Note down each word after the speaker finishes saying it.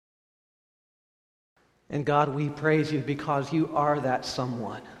And God, we praise you because you are that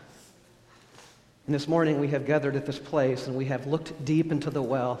someone. And this morning we have gathered at this place and we have looked deep into the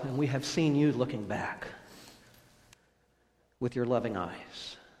well and we have seen you looking back with your loving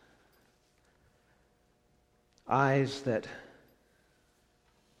eyes. Eyes that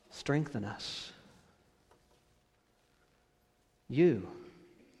strengthen us. You,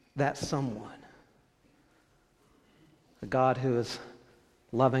 that someone. A God who is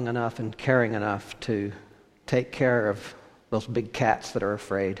loving enough and caring enough to take care of those big cats that are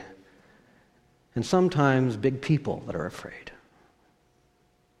afraid, and sometimes big people that are afraid.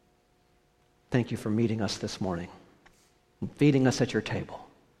 Thank you for meeting us this morning, feeding us at your table.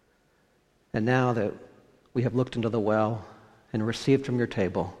 And now that we have looked into the well and received from your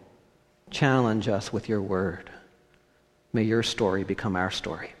table, challenge us with your word. May your story become our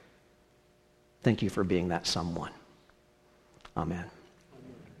story. Thank you for being that someone. Amen.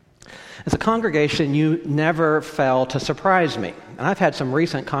 As a congregation, you never fail to surprise me. And I've had some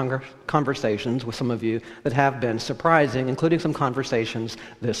recent conversations with some of you that have been surprising, including some conversations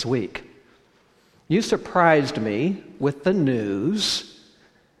this week. You surprised me with the news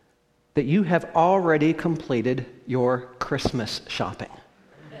that you have already completed your Christmas shopping.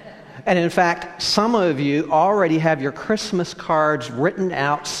 And in fact, some of you already have your Christmas cards written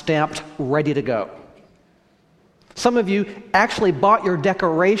out, stamped, ready to go. Some of you actually bought your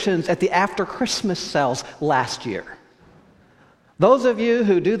decorations at the after Christmas sales last year. Those of you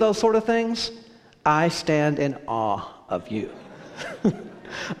who do those sort of things, I stand in awe of you.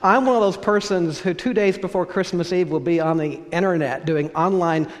 I'm one of those persons who 2 days before Christmas Eve will be on the internet doing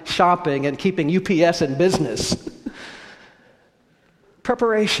online shopping and keeping UPS in business.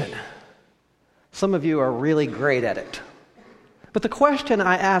 Preparation. Some of you are really great at it. But the question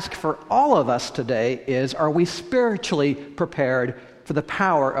I ask for all of us today is, are we spiritually prepared for the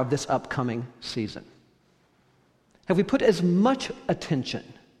power of this upcoming season? Have we put as much attention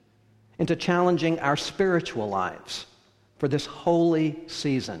into challenging our spiritual lives for this holy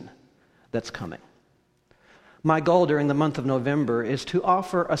season that's coming? My goal during the month of November is to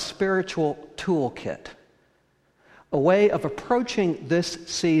offer a spiritual toolkit, a way of approaching this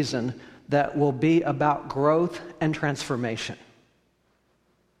season that will be about growth and transformation.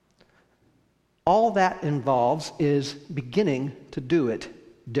 All that involves is beginning to do it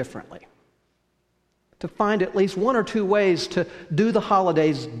differently. To find at least one or two ways to do the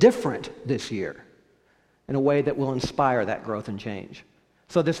holidays different this year in a way that will inspire that growth and change.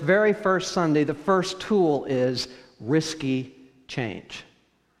 So this very first Sunday, the first tool is risky change.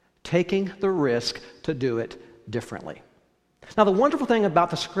 Taking the risk to do it differently. Now, the wonderful thing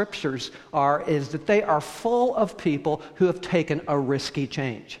about the scriptures is that they are full of people who have taken a risky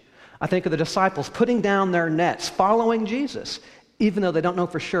change. I think of the disciples putting down their nets, following Jesus, even though they don't know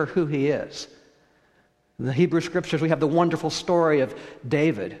for sure who he is. In the Hebrew scriptures, we have the wonderful story of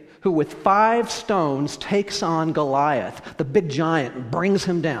David, who with 5 stones takes on Goliath, the big giant, and brings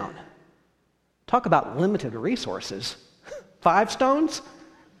him down. Talk about limited resources. 5 stones?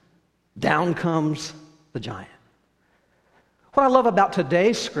 Down comes the giant. What I love about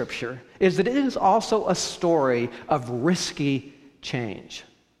today's scripture is that it is also a story of risky change.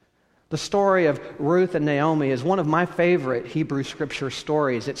 The story of Ruth and Naomi is one of my favorite Hebrew scripture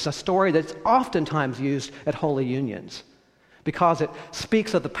stories. It's a story that's oftentimes used at holy unions because it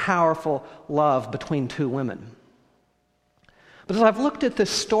speaks of the powerful love between 2 women. But as I've looked at this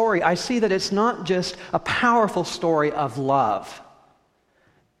story, I see that it's not just a powerful story of love.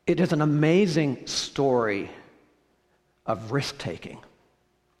 It is an amazing story of risk-taking.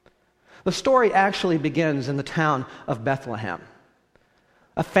 The story actually begins in the town of Bethlehem.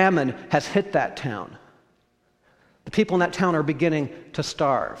 A famine has hit that town. The people in that town are beginning to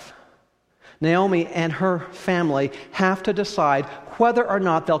starve. Naomi and her family have to decide whether or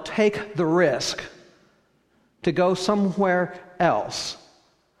not they'll take the risk to go somewhere else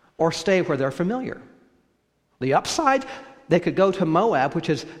or stay where they're familiar. The upside, they could go to Moab, which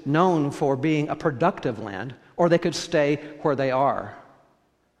is known for being a productive land, or they could stay where they are.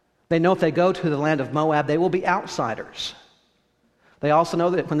 They know if they go to the land of Moab, they will be outsiders. They also know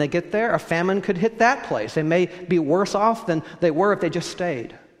that when they get there, a famine could hit that place. They may be worse off than they were if they just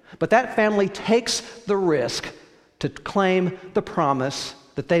stayed. But that family takes the risk to claim the promise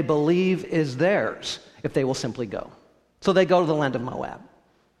that they believe is theirs if they will simply go. So they go to the land of Moab.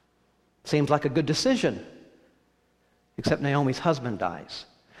 Seems like a good decision, except Naomi's husband dies.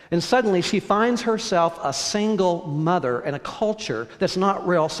 And suddenly she finds herself a single mother in a culture that's not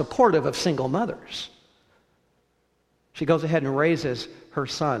real supportive of single mothers. She goes ahead and raises her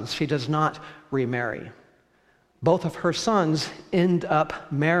sons. She does not remarry. Both of her sons end up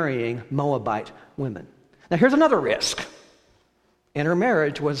marrying Moabite women. Now, here's another risk.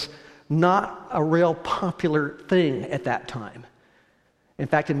 Intermarriage was not a real popular thing at that time. In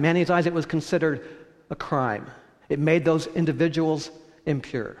fact, in many eyes, it was considered a crime. It made those individuals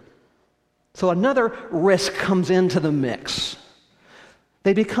impure. So another risk comes into the mix.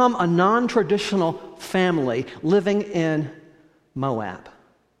 They become a non-traditional family living in Moab,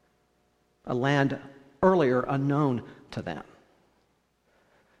 a land earlier unknown to them.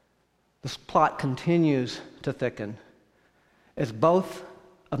 This plot continues to thicken as both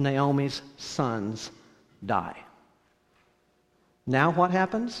of Naomi's sons die. Now what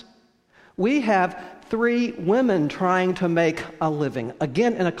happens? We have 3 women trying to make a living,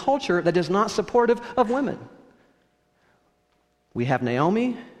 again in a culture that is not supportive of women. We have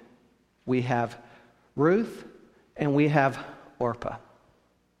Naomi, we have Ruth, and we have Orpah,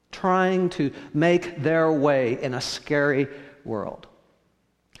 trying to make their way in a scary world.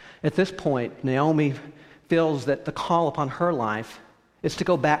 At this point, Naomi feels that the call upon her life is to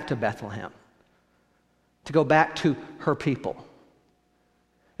go back to Bethlehem, to go back to her people.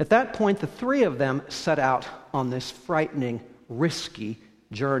 At that point, the 3 of them set out on this frightening, risky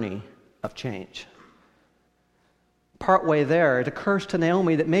journey of change. Partway there, it occurs to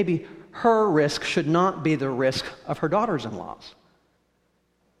Naomi that maybe her risk should not be the risk of her daughters-in-laws.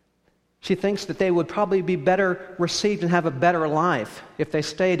 She thinks that they would probably be better received and have a better life if they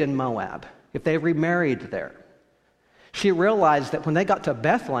stayed in Moab, if they remarried there. She realized that when they got to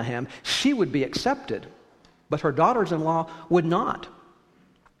Bethlehem, she would be accepted, but her daughters-in-law would not.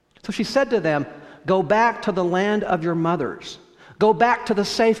 So she said to them, "Go back to the land of your mothers. Go back to the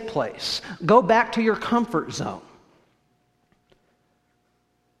safe place. Go back to your comfort zone."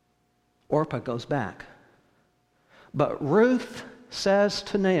 Orpah goes back. But Ruth says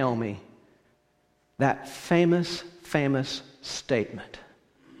to Naomi that famous statement,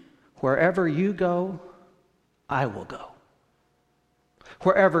 "Wherever you go, I will go.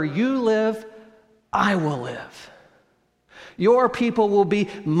 Wherever you live, I will live. Your people will be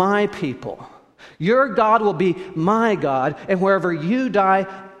my people. Your God will be my God, and wherever you die,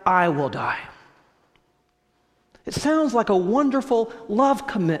 I will die." It sounds like a wonderful love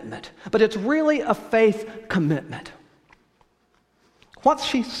commitment, but it's really a faith commitment. What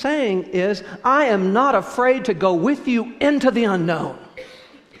she's saying is, I am not afraid to go with you into the unknown.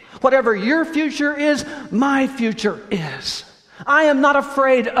 Whatever your future is, my future is. I am not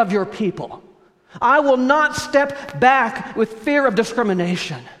afraid of your people. I will not step back with fear of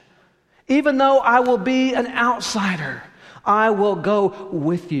discrimination. Even though I will be an outsider, I will go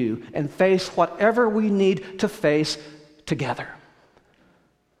with you and face whatever we need to face together.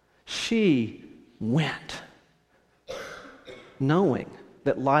 She went, knowing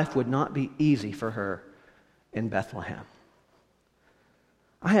that life would not be easy for her in Bethlehem.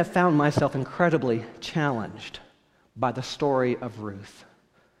 I have found myself incredibly challenged by the story of Ruth,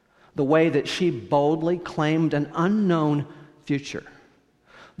 the way that she boldly claimed an unknown future,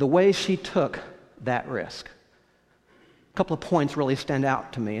 the way she took that risk. A couple of points really stand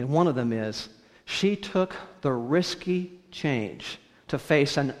out to me, and one of them is she took the risky change to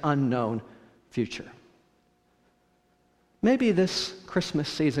face an unknown future. Maybe this Christmas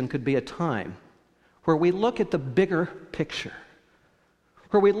season could be a time where we look at the bigger picture,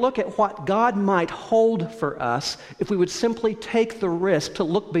 where we look at what God might hold for us if we would simply take the risk to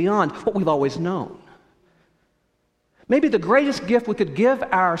look beyond what we've always known. Maybe the greatest gift we could give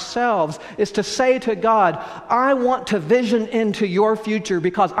ourselves is to say to God, I want to vision into your future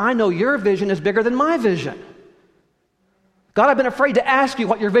because I know your vision is bigger than my vision. God, I've been afraid to ask you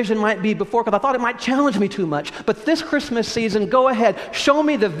what your vision might be before because I thought it might challenge me too much. But this Christmas season, go ahead, show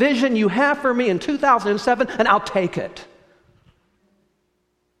me the vision you have for me in 2007 and I'll take it.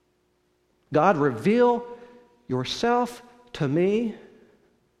 God, reveal yourself to me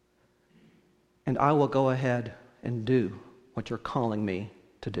and I will go ahead and do what you're calling me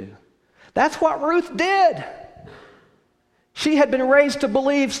to do. That's what Ruth did. She had been raised to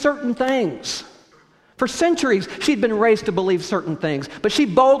believe certain things. For centuries, she'd been raised to believe certain things. But she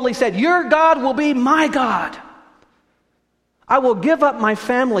boldly said, your God will be my God. I will give up my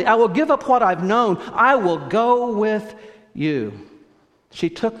family. I will give up what I've known. I will go with you. She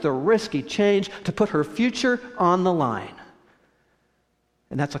took the risky change to put her future on the line.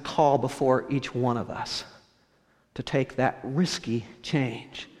 And that's a call before each one of us to take that risky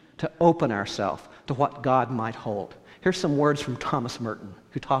change, to open ourselves to what God might hold. Here's some words from Thomas Merton,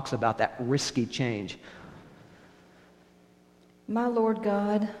 who talks about that risky change. My Lord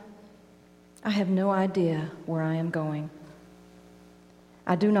God, I have no idea where I am going.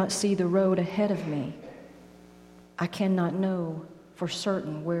 I do not see the road ahead of me. I cannot know for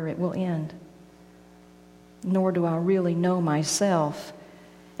certain where it will end. nor do I really know myself.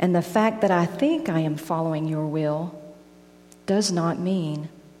 And the fact that I think I am following your will does not mean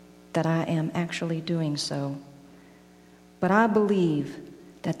that I am actually doing so. But I believe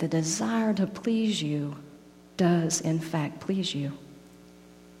that the desire to please you does in fact please you.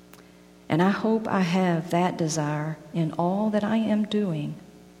 And I hope I have that desire in all that I am doing.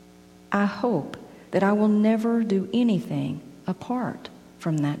 I hope that I will never do anything apart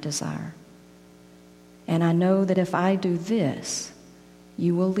from that desire. And I know that if I do this,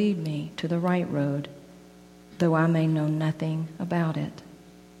 you will lead me to the right road, though I may know nothing about it.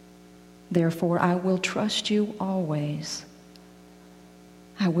 Therefore, I will trust you always.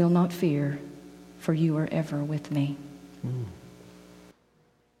 I will not fear, for you are ever with me.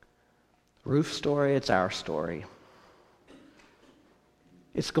 Ruth's story, it's our story.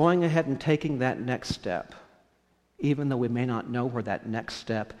 It's going ahead and taking that next step, even though we may not know where that next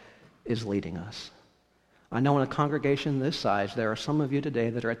step is leading us. I know in a congregation this size, there are some of you today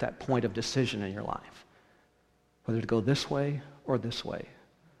that are at that point of decision in your life, whether to go this way or this way.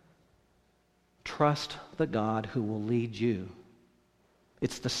 Trust the God who will lead you.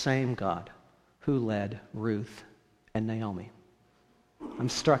 It's the same God who led Ruth and Naomi. I'm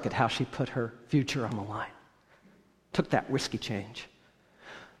struck at how she put her future on the line. Took that risky change.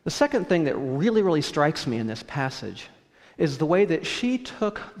 The second thing that really strikes me in this passage is the way that she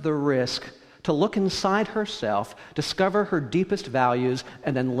took the risk to look inside herself, discover her deepest values,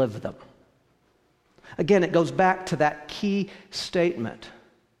 and then live them. Again, it goes back to that key statement.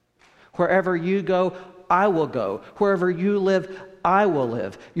 Wherever you go, I will go. Wherever you live, I will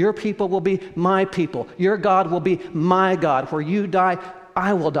live. Your people will be my people. Your God will be my God. Where you die,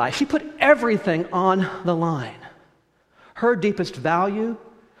 I will die. She put everything on the line. Her deepest value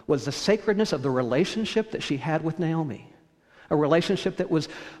was the sacredness of the relationship that she had with Naomi, a relationship that was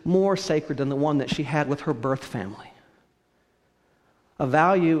more sacred than the one that she had with her birth family, a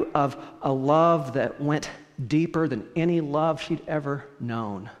value of a love that went deeper than any love she'd ever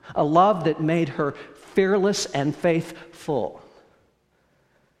known, a love that made her fearless and faithful.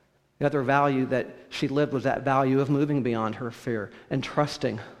 The other value that she lived was that value of moving beyond her fear and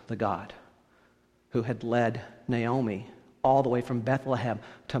trusting the God who had led Naomi all the way from Bethlehem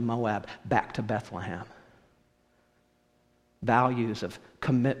to Moab, back to Bethlehem. Values of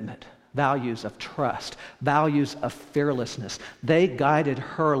commitment, values of trust, values of fearlessness. They guided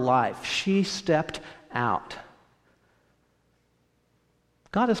her life. She stepped out.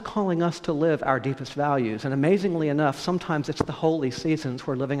 God is calling us to live our deepest values, and amazingly enough, sometimes it's the holy seasons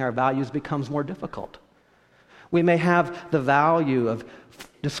where living our values becomes more difficult. We may have the value of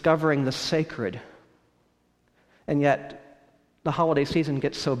discovering the sacred, and yet the holiday season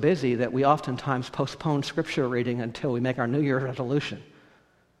gets so busy that we oftentimes postpone scripture reading until we make our New Year's resolution.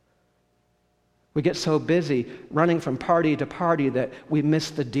 We get so busy running from party to party that we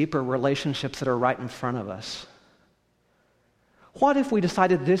miss the deeper relationships that are right in front of us. What if we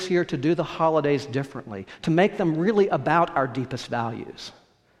decided this year to do the holidays differently, to make them really about our deepest values?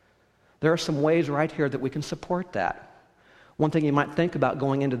 There are some ways right here that we can support that. One thing you might think about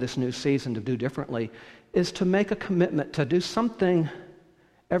going into this new season to do differently is to make a commitment to do something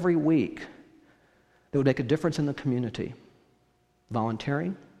every week that would make a difference in the community.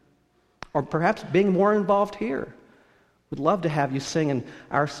 Volunteering, or perhaps being more involved here. We'd love to have you sing in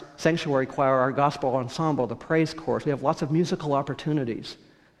our sanctuary choir, our gospel ensemble, the praise chorus. We have lots of musical opportunities.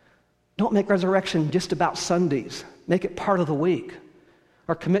 Don't make resurrection just about Sundays. Make it part of the week.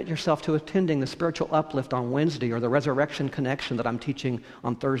 Or commit yourself to attending the spiritual uplift on Wednesday or the resurrection connection that I'm teaching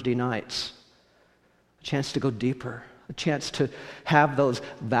on Thursday nights. A chance to go deeper. A chance to have those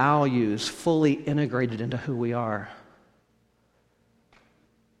values fully integrated into who we are.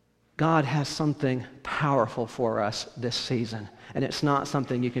 God has something powerful for us this season, and it's not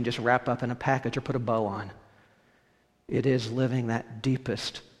something you can just wrap up in a package or put a bow on. It is living that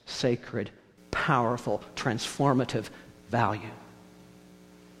deepest, sacred, powerful, transformative value.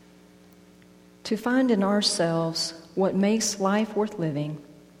 To find in ourselves what makes life worth living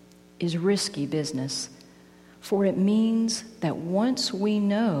is risky business, for it means that once we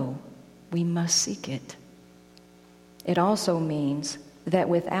know, we must seek it. It also means that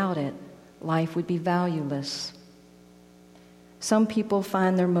without it, life would be valueless. Some people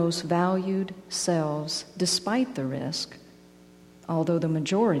find their most valued selves despite the risk, although the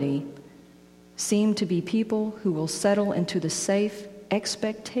majority seem to be people who will settle into the safe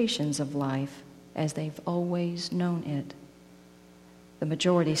expectations of life as they've always known it. The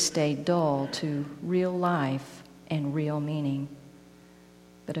majority stay dull to real life and real meaning.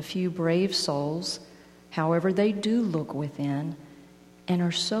 But a few brave souls, however, they do look within and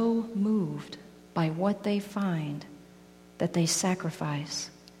are so moved by what they find that they sacrifice,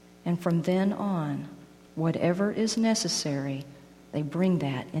 and from then on, whatever is necessary, they bring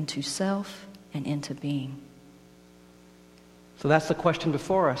that into self and into being. So that's the question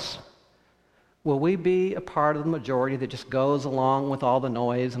before us. Will we be a part of the majority that just goes along with all the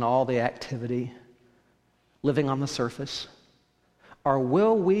noise and all the activity, living on the surface? Or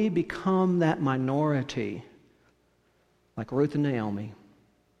will we become that minority, like Ruth and Naomi,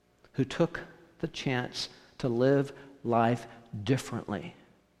 who took the chance to live life differently,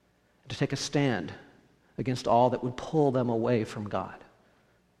 to take a stand against all that would pull them away from God?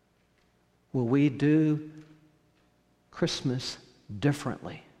 Will we do Christmas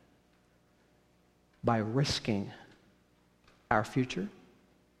differently by risking our future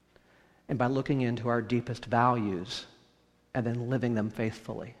and by looking into our deepest values and then living them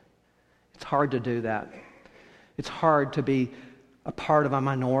faithfully? It's hard to do that. It's hard to be a part of a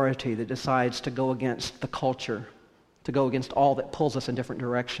minority that decides to go against the culture, to go against all that pulls us in different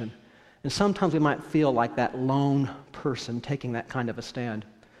direction. And sometimes we might feel like that lone person taking that kind of a stand.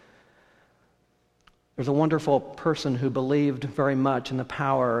 There's a wonderful person who believed very much in the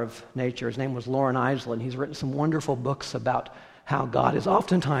power of nature. His name was Loren Eiselin. He's written some wonderful books about how God is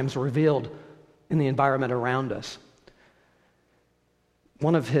oftentimes revealed in the environment around us.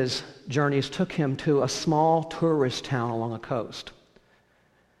 One of his journeys took him to a small tourist town along a coast.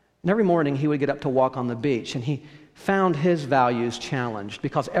 And every morning he would get up to walk on the beach, and he found his values challenged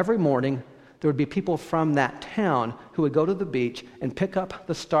because every morning there would be people from that town who would go to the beach and pick up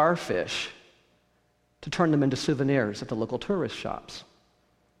the starfish to turn them into souvenirs at the local tourist shops.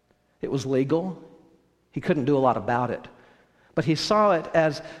 It was legal. He couldn't do a lot about it. But he saw it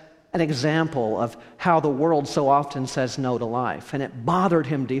as an example of how the world so often says no to life. And it bothered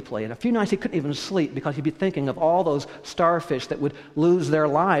him deeply. And a few nights he couldn't even sleep because he'd be thinking of all those starfish that would lose their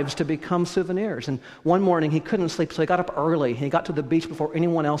lives to become souvenirs. And one morning he couldn't sleep, so he got up early. And he got to the beach before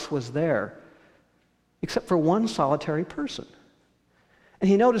anyone else was there, except for one solitary person. And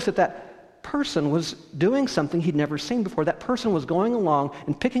he noticed that person was doing something he'd never seen before. That person was going along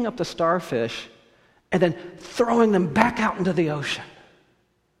and picking up the starfish and then throwing them back out into the ocean.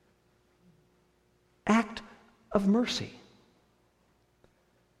 Act of mercy.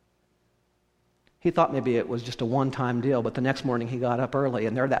 He thought maybe it was just a one-time deal, but the next morning he got up early,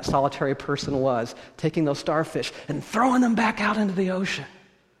 and there that solitary person was, taking those starfish and throwing them back out into the ocean.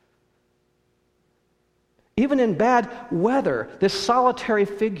 Even in bad weather, this solitary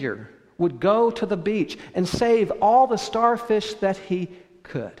figure would go to the beach and save all the starfish that he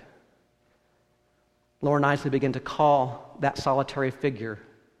could. Loren Eiselin began to call that solitary figure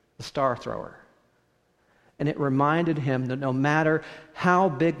the star thrower. And it reminded him that no matter how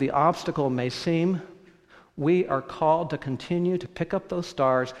big the obstacle may seem, we are called to continue to pick up those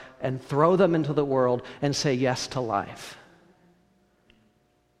stars and throw them into the world and say yes to life.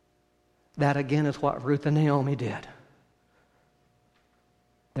 That again is what Ruth and Naomi did.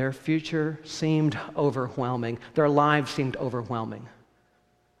 Their future seemed overwhelming. Their lives seemed overwhelming.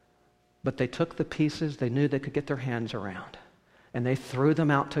 But they took the pieces they knew they could get their hands around, and they threw them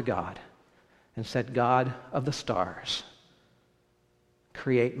out to God and said, God of the stars,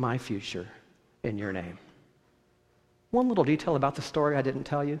 create my future in your name. One little detail about the story I didn't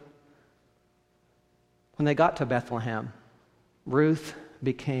tell you. When they got to Bethlehem, Ruth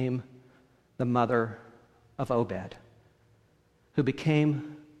became the mother of Obed, who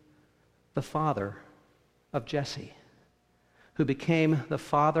became the father of Jesse, who became the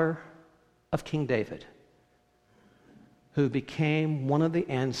father of King David, who became one of the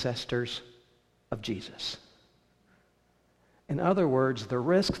ancestors of Jesus. In other words, the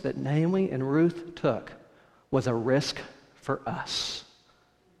risk that Naomi and Ruth took was a risk for us.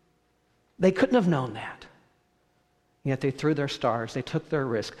 They couldn't have known that. Yet they threw their stars, they took their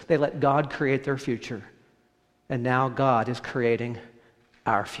risk, they let God create their future. And now God is creating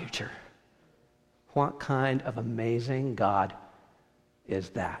our future. What kind of amazing God is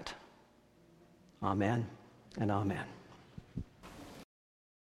that? Amen and amen.